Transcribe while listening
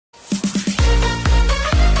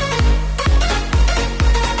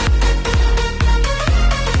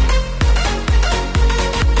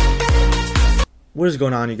What is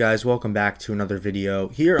going on, you guys? Welcome back to another video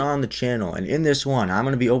here on the channel, and in this one I'm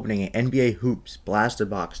going to be opening an NBA Hoops Blaster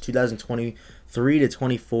Box 2023 to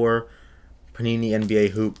 24 Panini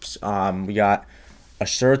NBA Hoops. We got a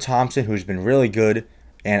Sir Thompson, who's been really good,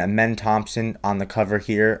 and a Men Thompson on the cover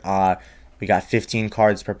here. We got 15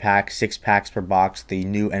 cards per pack, 6 packs per box, the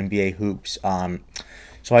new NBA Hoops.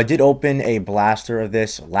 So I did open a blaster of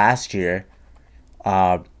this last year.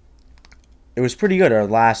 It was pretty good, our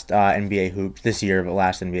last NBA Hoops this year, but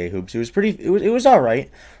last NBA Hoops. It was all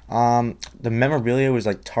right. The memorabilia was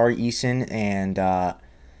like Tari Eason, and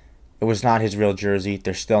it was not his real jersey.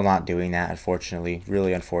 They're still not doing that, unfortunately.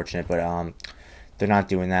 Really unfortunate, but they're not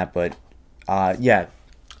doing that. But yeah,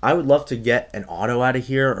 I would love to get an auto out of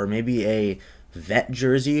here, or maybe a vet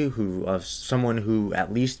jersey of someone who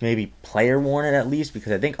at least maybe player worn it at least,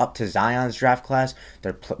 because I think up to Zion's draft class,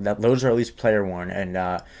 those are at least player worn,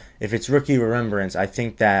 and if it's rookie remembrance, I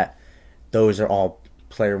think that those are all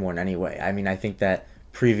player worn anyway. I mean, I think that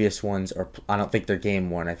previous ones are, I don't think they're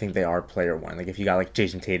game worn. I think they are player worn. Like if you got like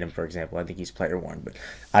Jason Tatum, for example, I think he's player worn, but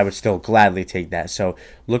I would still gladly take that. So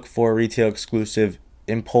look for retail exclusive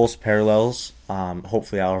Impulse parallels.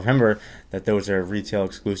 Hopefully I'll remember that those are retail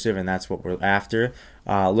exclusive, and that's what we're after.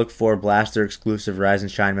 Look for blaster exclusive Rise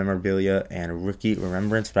and Shine memorabilia and rookie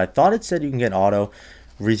remembrance, but I thought it said you can get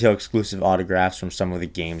retail exclusive autographs from some of the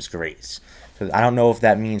game's greats. So I don't know if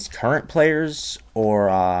that means current players or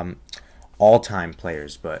all-time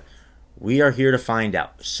players, but we are here to find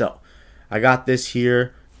out. So I got this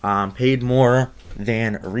here, paid more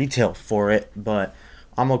than retail for it, but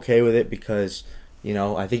I'm okay with it because, you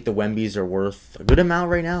know, I think the Wembys are worth a good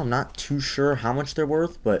amount right now. I'm not too sure how much they're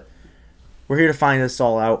worth, but we're here to find this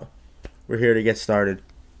all out. We're here to get started.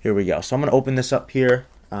 Here we go. So I'm going to open this up here.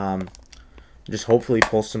 Just hopefully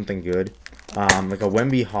pull something good. Like a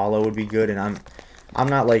Wemby holo would be good, and I'm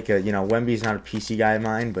not like a, you know, Wemby's not a PC guy of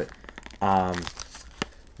mine, but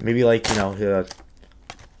maybe like, you know, the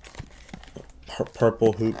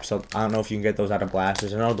purple hoops. I don't know if you can get those out of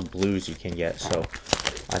blasters. I know the blues you can get, so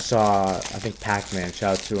I saw, I think Pac-Man,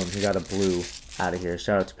 shout out to him, he got a blue out of here.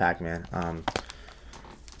 Shout out to Pac-Man.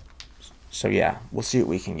 So yeah, we'll see what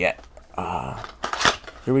we can get.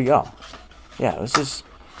 Here we go. Yeah, this is,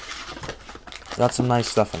 got some nice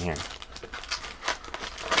stuff in here.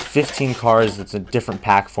 15 cards, it's a different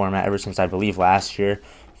pack format ever since I believe last year.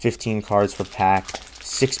 15 cards per pack,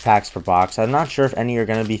 6 packs per box. I'm not sure if any are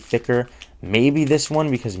going to be thicker. Maybe this one,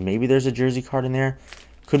 because maybe there's a jersey card in there.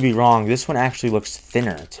 Could be wrong. This one actually looks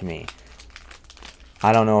thinner to me.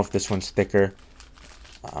 I don't know if this one's thicker.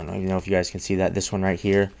 I don't even know if you guys can see that. This one right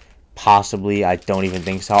here, possibly. I don't even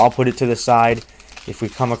think so. I'll put it to the side. If we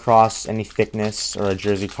come across any thickness or a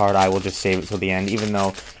jersey card, I will just save it till the end, even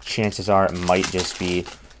though chances are it might just be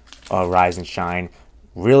a Rise and Shine.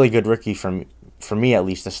 Really good rookie for me at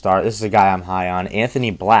least to start. This is a guy I'm high on.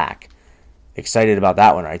 Anthony Black. Excited about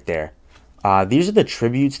that one right there. These are the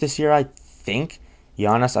tributes this year, I think.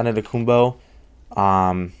 Giannis Antetokounmpo.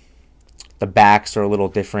 The backs are a little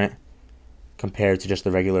different compared to just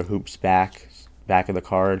the regular hoops back of the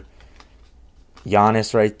card.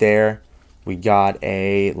 Giannis right there. We got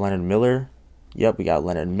a Leonard Miller. Yep, we got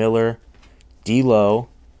Leonard Miller. D'Lo.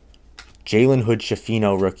 Jalen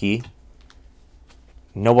Hood-Schifino rookie.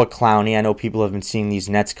 Noah Clowney. I know people have been seeing these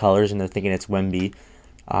Nets colors and they're thinking it's Wemby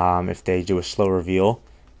if they do a slow reveal.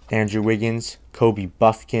 Andrew Wiggins. Kobe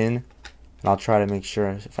Buffkin. And I'll try to make sure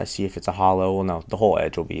if I see if it's a holo. Well, no, the whole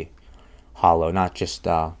edge will be holo, not just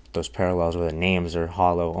those parallels where the names are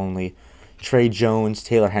holo only. Trey Jones,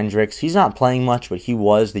 Taylor Hendricks. He's not playing much, but he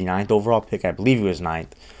was the 9th overall pick. I believe he was 9th.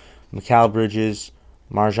 Mikal Bridges,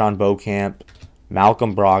 Marjon Beauchamp,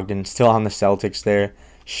 Malcolm Brogdon, still on the Celtics there.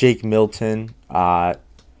 Shake Milton,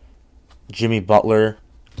 Jimmy Butler,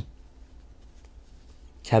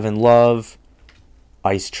 Kevin Love,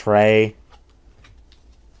 Ice Trey,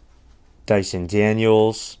 Dyson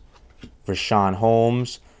Daniels, Rashawn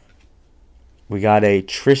Holmes. We got a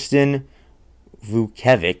Tristan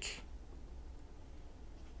Vukcevic.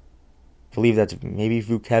 I believe that's maybe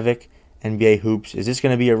Vukcevic. NBA Hoops. Is this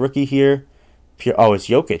going to be a rookie here? Oh, it's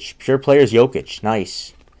Jokic. Pure Players Jokic.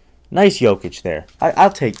 Nice. Nice Jokic there. I'll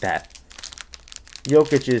take that.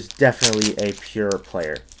 Jokic is definitely a pure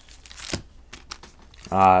player.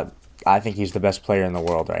 I think he's the best player in the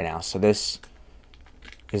world right now. So this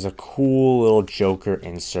is a cool little Joker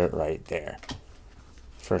insert right there.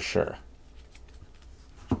 For sure.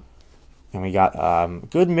 And we got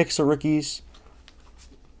good mix of rookies.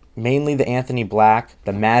 Mainly the Anthony Black.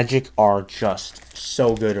 The Magic are just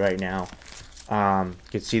so good right now. You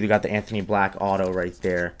can see they got the Anthony Black auto right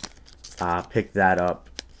there. Pick that up.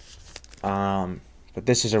 But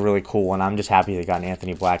this is a really cool one. I'm just happy they got an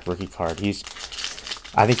Anthony Black rookie card.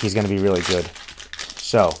 I think he's going to be really good.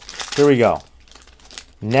 So, here we go.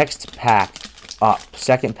 Next pack up.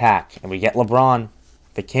 Second pack. And we get LeBron,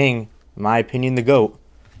 the king, in my opinion, the GOAT.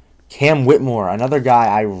 Cam Whitmore, another guy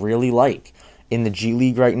I really like in the G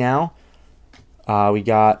League right now. We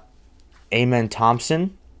got Amen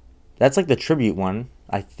Thompson. That's like the tribute one,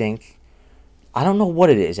 I think. I don't know what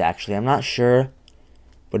it is, actually. I'm not sure.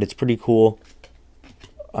 But it's pretty cool.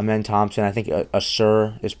 Amen Thompson. I think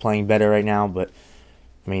Asur is playing better right now. But,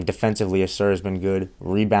 I mean, defensively, Asur has been good.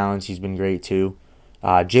 Rebounds, he's been great, too.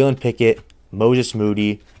 Jalen Pickett, Moses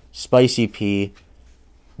Moody, Spicy P,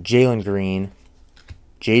 Jalen Green,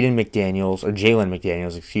 Jalen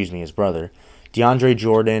McDaniels, excuse me, his brother. DeAndre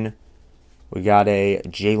Jordan. We got a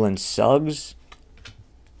Jalen Suggs,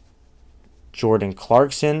 Jordan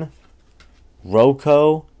Clarkson,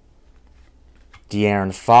 Rocco,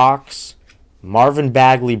 De'Aaron Fox, Marvin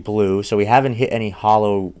Bagley blue. So we haven't hit any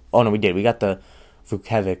hollow. Oh, no, we did. We got the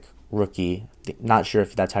Vucevic rookie. Not sure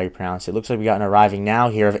if that's how you pronounce it. Looks like we got an arriving now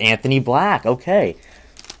here of Anthony Black. Okay.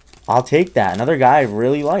 I'll take that. Another guy I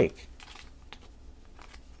really like.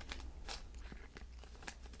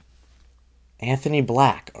 Anthony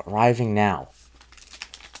Black arriving now.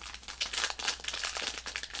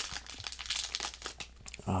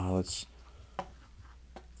 Let's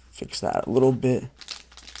fix that a little bit.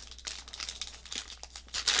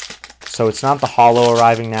 So it's not the hollow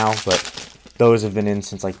arriving now, but those have been in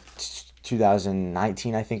since like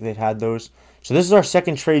 2019, I think they've had those. So this is our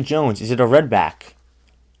second Trey Jones. Is it a redback?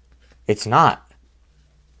 It's not.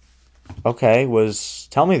 Okay,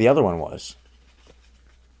 tell me the other one was.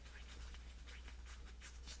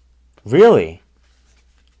 Really?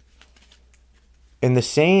 In the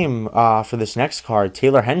same, for this next card,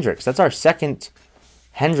 Taylor Hendricks. That's our second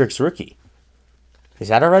Hendricks rookie. Is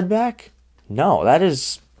that a redback? No, that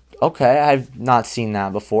is... Okay, I've not seen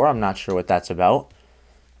that before. I'm not sure what that's about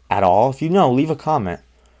at all. If you know, leave a comment.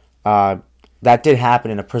 That did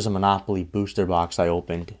happen in a Prism Monopoly booster box I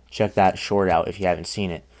opened. Check that short out if you haven't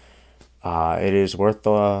seen it. It is worth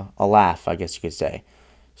a laugh, I guess you could say.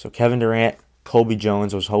 So Kevin Durant, Kobe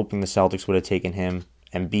Jones, was hoping the Celtics would have taken him.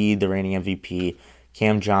 Embiid, the reigning MVP.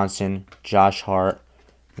 Cam Johnson, Josh Hart,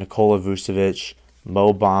 Nikola Vucevic,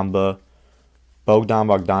 Mo Bamba, Bogdan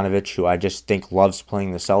Bogdanovic, who I just think loves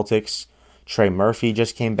playing the Celtics. Trey Murphy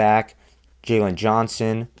just came back. Jalen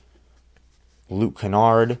Johnson, Luke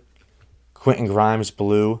Kennard, Quentin Grimes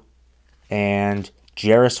blue, and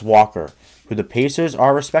Jarris Walker, who the Pacers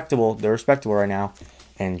are respectable. They're respectable right now.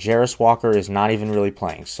 And Jarris Walker is not even really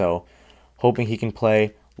playing. So, hoping he can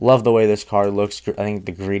play. Love the way this card looks. I think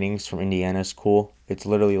the greetings from Indiana is cool. It's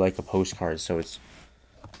literally like a postcard, so it's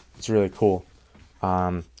really cool.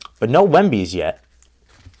 But no Wembys yet.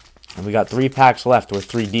 And we got 3 packs left. We're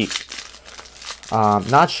 3 deep.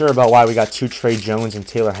 Not sure about why we got 2 Trey Jones and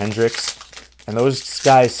Taylor Hendricks. And those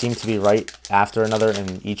guys seem to be right after another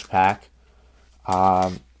in each pack.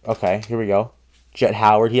 Okay, here we go. Jet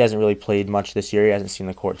Howard. He hasn't really played much this year. He hasn't seen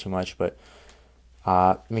the court too much, but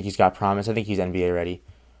I think he's got promise. I think he's NBA ready.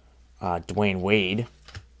 Dwayne Wade.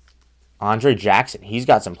 Andre Jackson. He's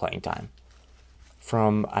got some playing time.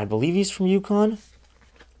 I believe he's from UConn.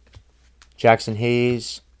 Jackson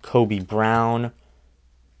Hayes. Kobe Brown.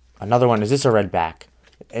 Another one. Is this a redback?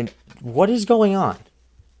 And what is going on?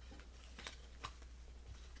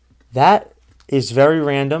 That is very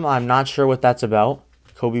random. I'm not sure what that's about.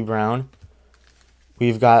 Kobe Brown.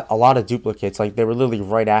 We've got a lot of duplicates. Like, they were literally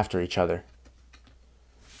right after each other.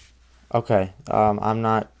 Okay. I'm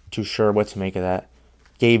not too sure what to make of that.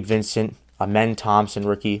 Gabe Vincent. Amen Thompson,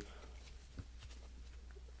 rookie.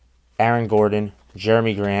 Aaron Gordon.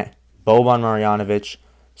 Jeremy Grant. Boban Marjanovic.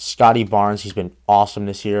 Scotty Barnes. He's been awesome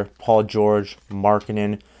this year. Paul George.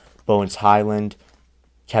 Markkanen. Bones Highland.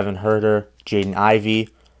 Kevin Huerter. Jaden Ivey.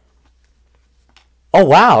 Oh,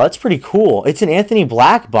 wow. That's pretty cool. It's an Anthony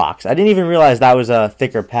Black box. I didn't even realize that was a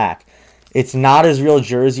thicker pack. It's not his real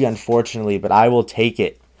jersey, unfortunately, but I will take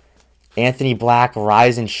it. Anthony Black,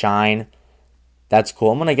 Rise and Shine. That's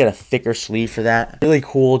cool. I'm going to get a thicker sleeve for that. Really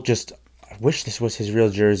cool. Just, I wish this was his real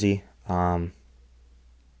jersey. Not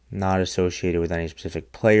associated with any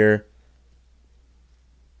specific player.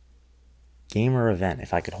 Game or event,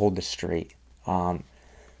 if I could hold this straight. But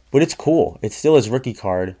it's cool. It's still his rookie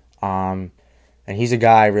card. And he's a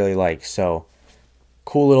guy I really like. So,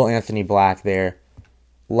 cool little Anthony Black there.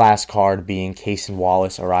 Last card being Cason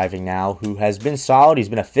Wallace arriving now, who has been solid. He's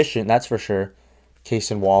been efficient, that's for sure.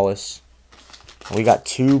 Cason Wallace. We got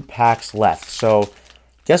 2 packs left. So,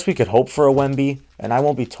 guess we could hope for a Wemby. And I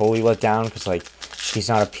won't be totally let down because, like, he's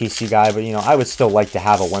not a PC guy. But, you know, I would still like to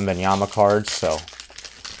have a Wembanyama card. So,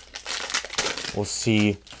 We'll see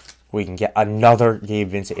if we can get another Gabe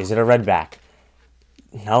Vincent. Is it a red back?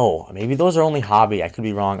 No. Maybe those are only hobby. I could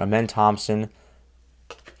be wrong. Amen Thompson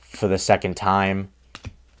for the second time.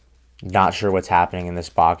 Not sure what's happening in this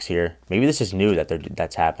box here. Maybe this is new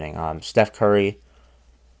that's happening. Steph Curry,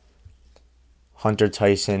 Hunter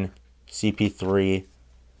Tyson, CP3,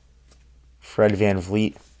 Fred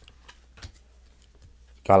VanVleet.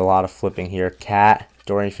 Got a lot of flipping here. Cat,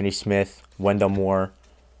 Dorian Finney-Smith, Wendell Moore,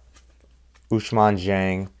 Ousmane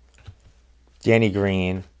Dieng, Danny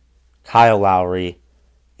Green, Kyle Lowry,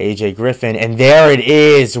 AJ Griffin, and there it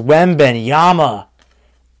is, Wembanyama,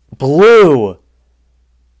 blue.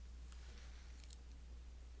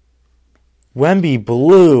 Wemby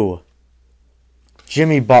blue.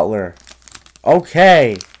 Jimmy Butler.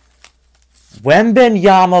 Okay.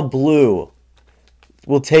 Wembanyama blue.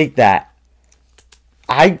 We'll take that.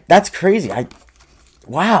 That's crazy.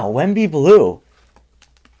 Wow, Wemby blue.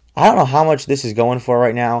 I don't know how much this is going for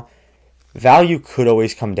right now. Value could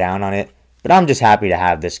always come down on it, but I'm just happy to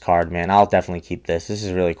have this card, man. I'll definitely keep this. This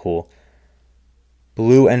is really cool.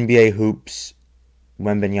 Blue NBA hoops.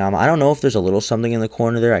 Wembanyama. I don't know if there's a little something in the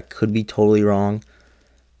corner there. I could be totally wrong.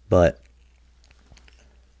 But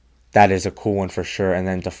that is a cool one for sure. And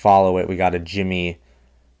then to follow it, we got a Jimmy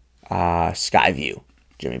Skyview.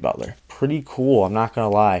 Jimmy Butler. Pretty cool. I'm not going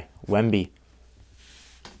to lie. Wemby.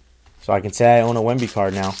 So I can say I own a Wemby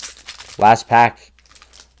card now. Last pack.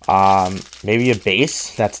 Maybe a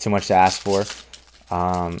base. That's too much to ask for.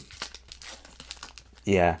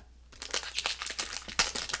 Yeah.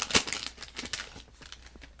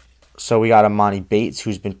 So we got Amani Bates,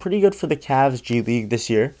 who's been pretty good for the Cavs G League this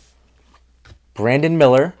year. Brandon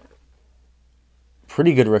Miller.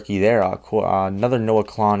 Pretty good rookie there. Another Noah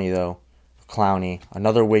Clowney, though. Clowney.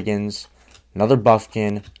 Another Wiggins. Another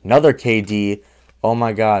Buffkin. Another KD. Oh,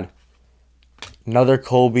 my God. Another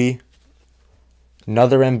Kobe.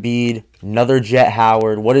 Another Embiid. Another Jet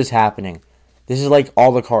Howard. What is happening? This is like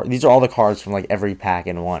all the cards. These are all the cards from like every pack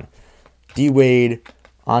in one. D-Wade.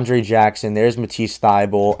 Andre Jackson, there's Matisse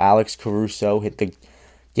Thybulle, Alex Caruso hit the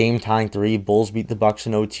game-tying 3. Bulls beat the Bucks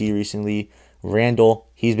in OT recently. Randall,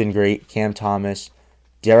 he's been great. Cam Thomas,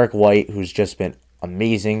 Derek White, who's just been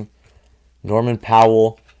amazing. Norman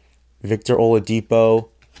Powell, Victor Oladipo,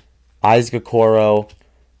 Isaac Okoro,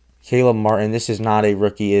 Caleb Martin. This is not a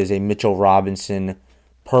rookie, it is a Mitchell Robinson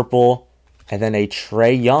purple, and then a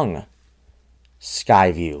Trae Young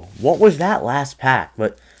Skyview. What was that last pack?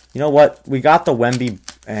 But you know what? We got the Wemby,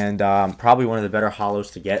 and probably one of the better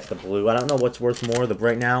hollows to get, the blue. I don't know what's worth more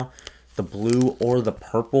right now, the blue or the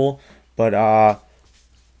purple, but I'll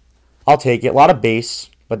take it. A lot of base,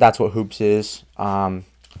 but that's what Hoops is.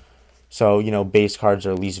 So, you know, base cards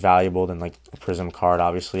are least valuable than like a Prism card.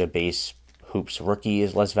 Obviously, a base Hoops rookie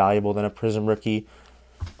is less valuable than a Prism rookie.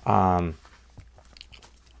 But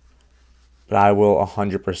I will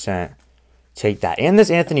 100% take that. And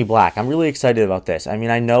this Anthony Black. I'm really excited about this. I mean,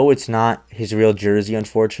 I know it's not his real jersey,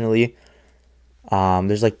 unfortunately.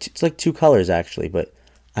 It's like 2 colors, actually. But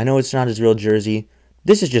I know it's not his real jersey.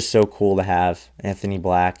 This is just so cool to have, Anthony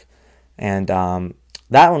Black. And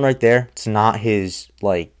that one right there, it's not his,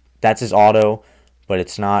 like, that's his auto. But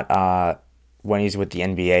it's not when he's with the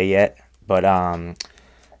NBA yet. But I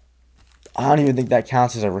don't even think that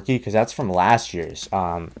counts as a rookie because that's from last year's.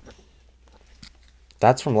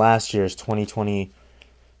 That's from last year's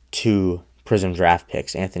 2022 Prism Draft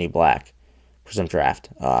picks, Anthony Black. Prism Draft.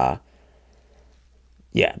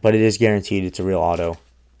 Yeah, but it is guaranteed. It's a real auto.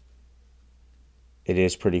 It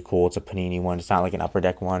is pretty cool. It's a Panini one. It's not like an Upper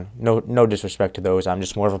Deck one. No disrespect to those. I'm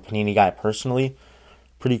just more of a Panini guy personally.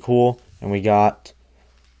 Pretty cool. And we got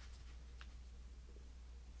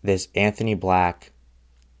this Anthony Black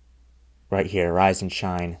right here, Rise and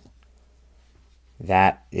Shine.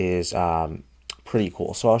 That is pretty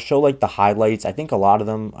cool. So I'll show like the highlights. I think a lot of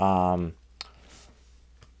them, I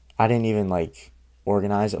didn't even like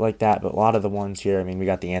organize it like that, but a lot of the ones here, I mean, we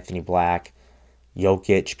got the Anthony Black,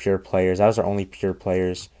 Jokic, pure players. That was our only pure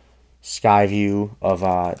players. Skyview of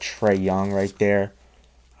Trae Young right there.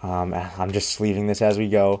 I'm just sleeving this as we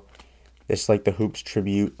go. This is like the Hoops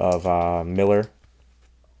tribute of Miller.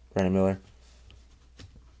 Brandon Miller.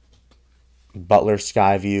 Butler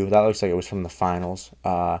Skyview. That looks like it was from the finals.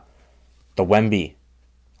 The Wemby.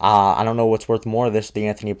 I don't know what's worth more of this. The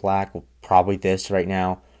Anthony Black. Probably this right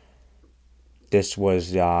now. This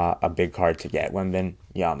was a big card to get.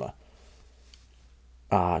 Wembanyama.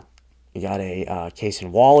 We got a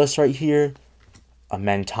Cason Wallace right here.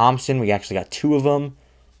 Amen Thompson. We actually got 2 of them.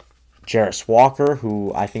 Jarris Walker,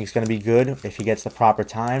 who I think is going to be good if he gets the proper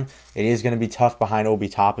time. It is going to be tough behind Obi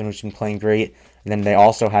Toppin, who's been playing great. And then they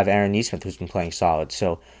also have Aaron Nesmith, who's been playing solid.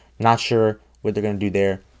 So, not sure what they're going to do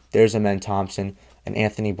there. There's Amen Thompson and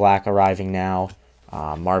Anthony Black arriving now.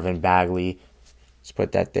 Marvin Bagley. Let's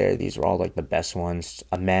put that there. These are all like the best ones.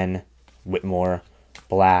 Amen, Whitmore,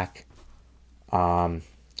 Black,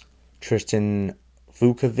 Tristan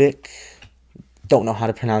Vukovic. Don't know how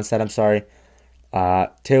to pronounce that. I'm sorry.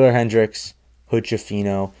 Taylor Hendricks, Hood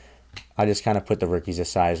Schifino. I just kind of put the rookies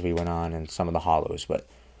aside as we went on and some of the hollows. But,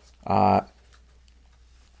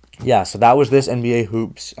 yeah, so that was this NBA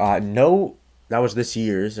Hoops. That was this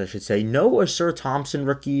year's, I should say. No Asur Thompson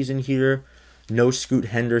rookies in here. No Scoot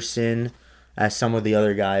Henderson as some of the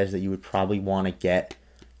other guys that you would probably want to get.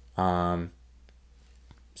 So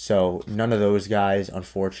none of those guys,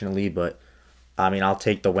 unfortunately. But, I mean, I'll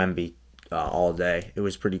take the Wemby all day. It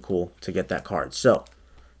was pretty cool to get that card. So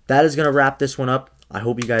that is going to wrap this one up. I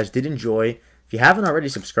hope you guys did enjoy. If you haven't already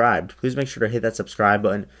subscribed, please make sure to hit that subscribe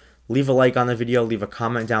button. Leave a like on the video. Leave a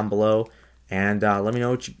comment down below. And let me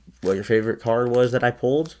know what your favorite card was that I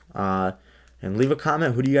pulled. And leave a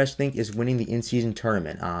comment. Who do you guys think is winning the in-season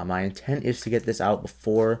tournament? My intent is to get this out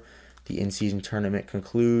before the in-season tournament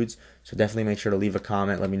concludes. So definitely make sure to leave a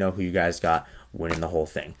comment. Let me know who you guys got winning the whole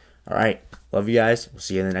thing. All right. Love you guys. We'll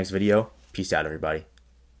see you in the next video. Peace out, everybody.